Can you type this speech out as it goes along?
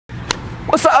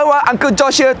What's up everyone, Uncle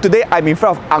Josh here. Today I'm in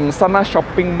front of Angsana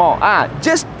shopping mall.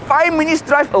 Just 5 minutes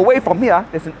drive away from here,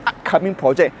 there's an upcoming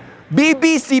project.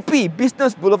 BBCP,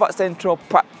 Business Boulevard Central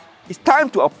Park. It's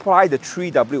time to apply the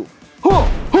 3W.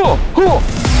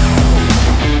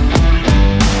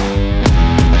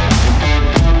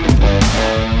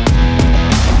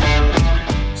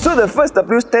 So the first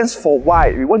W stands for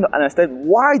why. We want to understand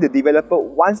why the developer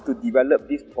wants to develop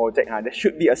this project. There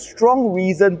should be a strong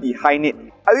reason behind it.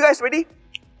 Are you guys ready?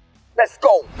 Let's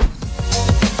go!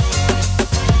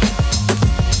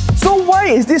 So why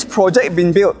is this project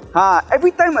being built?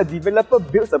 Every time a developer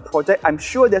builds a project, I'm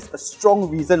sure there's a strong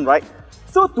reason, right?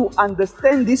 So to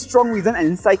understand this strong reason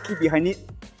and psyche behind it,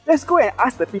 let's go and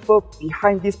ask the people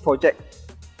behind this project.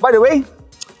 By the way,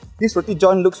 this roti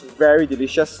john looks very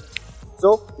delicious.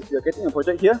 So if you're getting a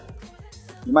project here,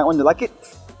 you might want to like it.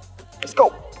 Let's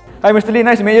go! Hi Mr. Lee,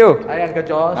 nice to meet you. Hi Uncle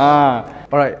Josh.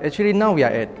 Alright, actually now we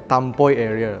are at Tampoi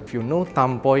area. If you know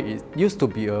Tampoi, it used to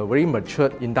be a very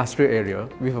matured industrial area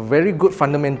with a very good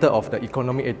fundamental of the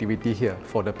economic activity here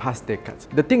for the past decades.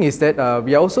 The thing is that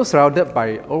we are also surrounded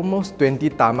by almost 20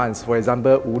 tamans, for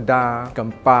example Uda,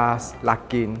 Kempas,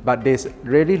 Lakin, but there's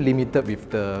really limited with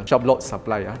the SHOPLOT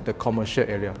supply, the commercial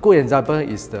area. Good example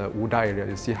is the Uda area.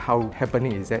 You see how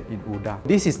happening is that in Uda.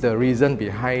 This is the reason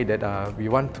behind that we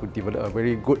want to develop a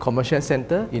very good commercial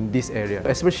center in this area,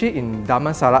 especially in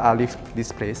Damansara Aliff,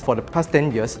 this place. For the past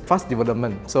 10 years, fast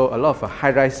development, so a lot of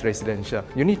high-rise residential.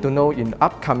 You need to know in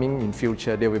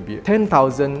future, there will be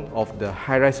 10,000 of the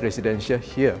high-rise residential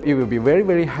here. It will be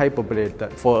very high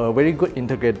populated. For a very good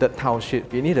integrated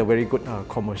township, you need a very good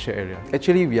commercial area.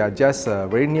 Actually, we are just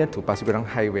very near to Pasir Gudang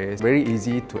Highway. It's very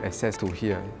easy to access to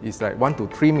here. It's like 1 to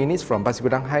 3 minutes from Pasir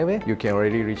Gudang Highway, you can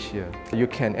already reach here. You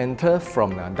can enter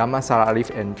from the Damansara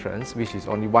Aliff entrance, which is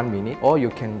only 1 minute, or you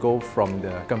can go from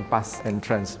the Kempas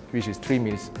entrance, which is 3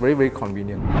 minutes. Very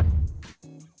convenient.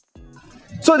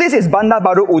 So this is Bandar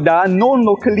Baru Uda, known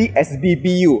locally as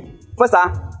BBU. First,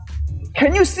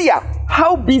 can you see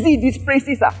how busy this place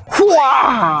is?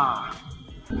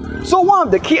 So one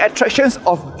of the key attractions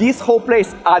of this whole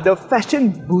place are the fashion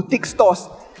boutique stores.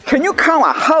 Can you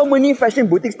count how many fashion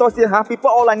boutique stores here? People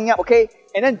all lining up, okay?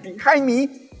 And then behind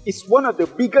me is one of the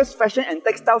biggest fashion and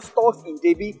textile stores in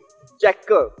JB,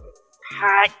 Jacker.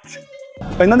 Packed.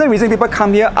 Another reason people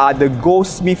come here are the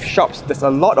goldsmith shops. There's a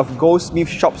lot of goldsmith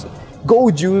shops,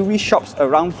 gold jewelry shops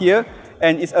around here,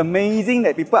 and it's amazing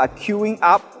that people are queuing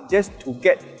up just to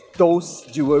get those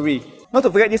jewelry. Not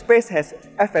to forget, this place has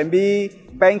F&B,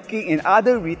 banking and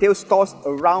other retail stores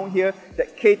around here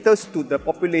that caters to the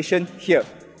population here.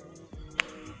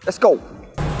 Let's go!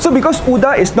 So because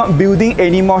Uda is not building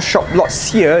any more shop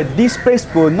lots here, this place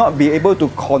will not be able to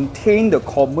contain the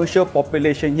commercial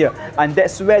population here, and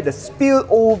that's where the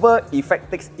spillover effect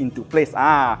takes into place.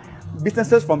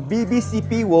 Businesses from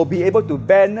BBCP will be able to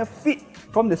benefit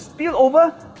from the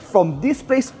spillover from this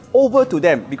place over to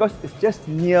them because it's just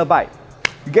nearby.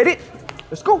 You get it?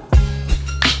 Let's go!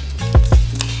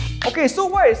 Okay, so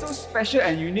what is so special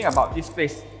and unique about this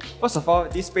place? First of all,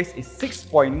 this place is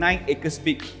 6.9 acres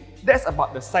big. That's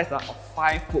about the size of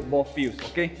 5 football fields,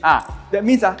 okay? That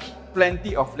means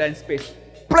plenty of land space.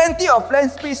 Plenty of land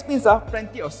space means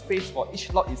plenty of space for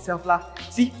each lot itself.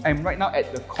 See, I'm right now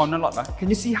at the corner lot. Can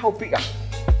you see how big?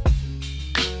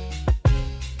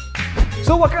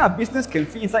 So what kind of business can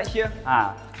fit inside here?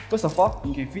 First of all,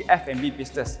 you can fit F&B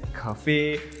business,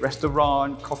 cafe,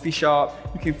 restaurant, coffee shop.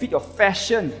 You can fit your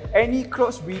fashion, any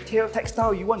clothes, retail,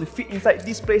 textile you want to fit inside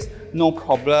this place, no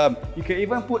problem. You can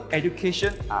even put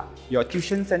education, your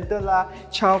tuition center,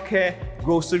 childcare,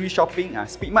 grocery shopping,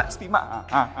 speed mart.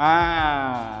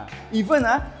 Even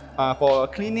for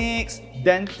clinics,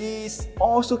 dentists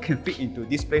also can fit into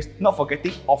this place. Not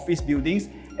forgetting office buildings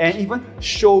and even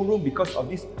showroom because of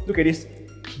this. Look at this.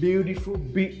 Beautiful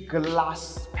big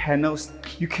glass panels.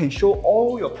 You can show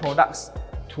all your products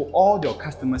to all your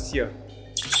customers here.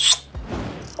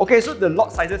 Okay, so the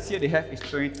lot sizes here they have is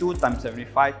 22 x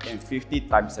 75 and 50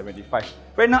 x 75.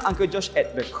 Right now, Uncle Josh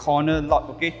at the corner lot,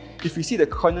 okay? If you see the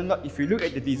corner lot, if you look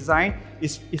at the design,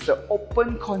 it's an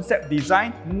open concept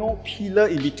design, no pillar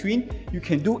in between. You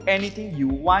can do anything you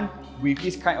want with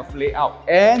this kind of layout.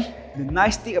 And the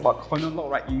nice thing about corner lot,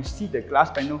 right, you see the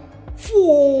glass panel,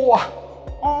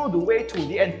 all the way to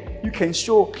the end. You can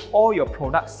show all your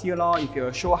products here. If you're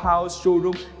a show house,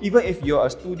 showroom, even if you're a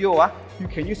studio, you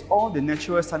can use all the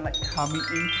natural sunlight coming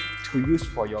in to use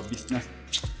for your business.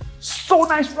 So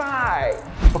nice, right?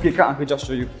 Okay, come Uncle Josh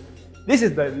show you. This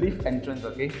is the lift entrance,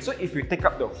 okay? So if you take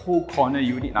up the whole corner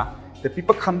unit, the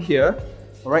people come here,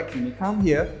 alright, when you come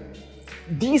here,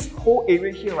 This whole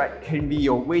area here, right, can be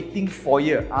your waiting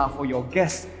foyer for your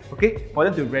guests. Okay, for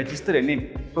them to register their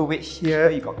name. People wait here,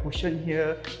 you got cushion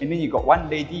here, and then you got one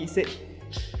lady said,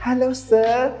 "Hello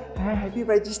sir, have you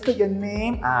registered your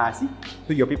name?" See?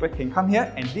 So your people can come here,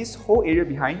 and this whole area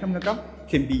behind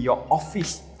can be your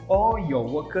office. All your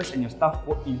workers and your staff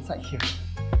work inside here.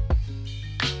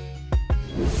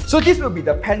 So this will be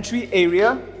the pantry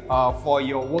area for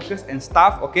your workers and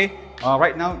staff, okay?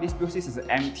 Right now, this place is an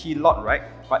empty lot, right?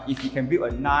 But if you can build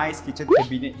a nice kitchen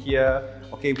cabinet here,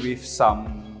 okay, with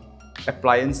some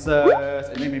appliances,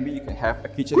 and then maybe you can have a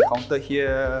kitchen counter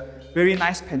here. Very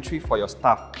nice pantry for your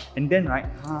staff. And then, right,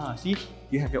 see,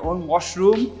 you have your own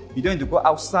washroom. You don't need to go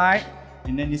outside.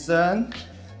 And then listen,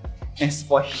 as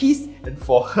for his and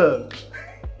for her.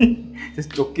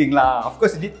 Just joking lah. Of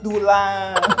course, you need two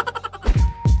lah.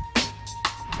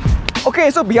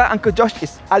 Okay, so behind Uncle Josh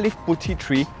is Aliff Putri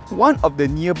Tree, one of the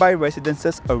nearby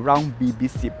residences around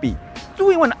BBCP. So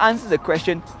we want to answer the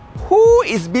question, who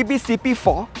is BBCP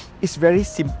for? It's very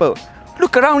simple.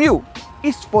 Look around you.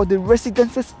 It's for the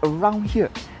residences around here.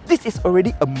 This is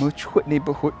already a matured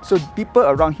neighborhood, so people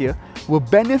around here will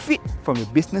benefit from the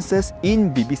businesses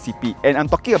in BBCP. And I'm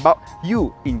talking about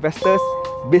you, investors,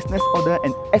 business owner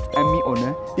and SME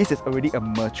owner. This is already a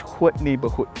matured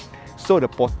neighborhood. So the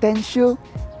potential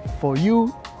for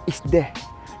you is there.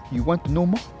 You want to know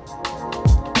more?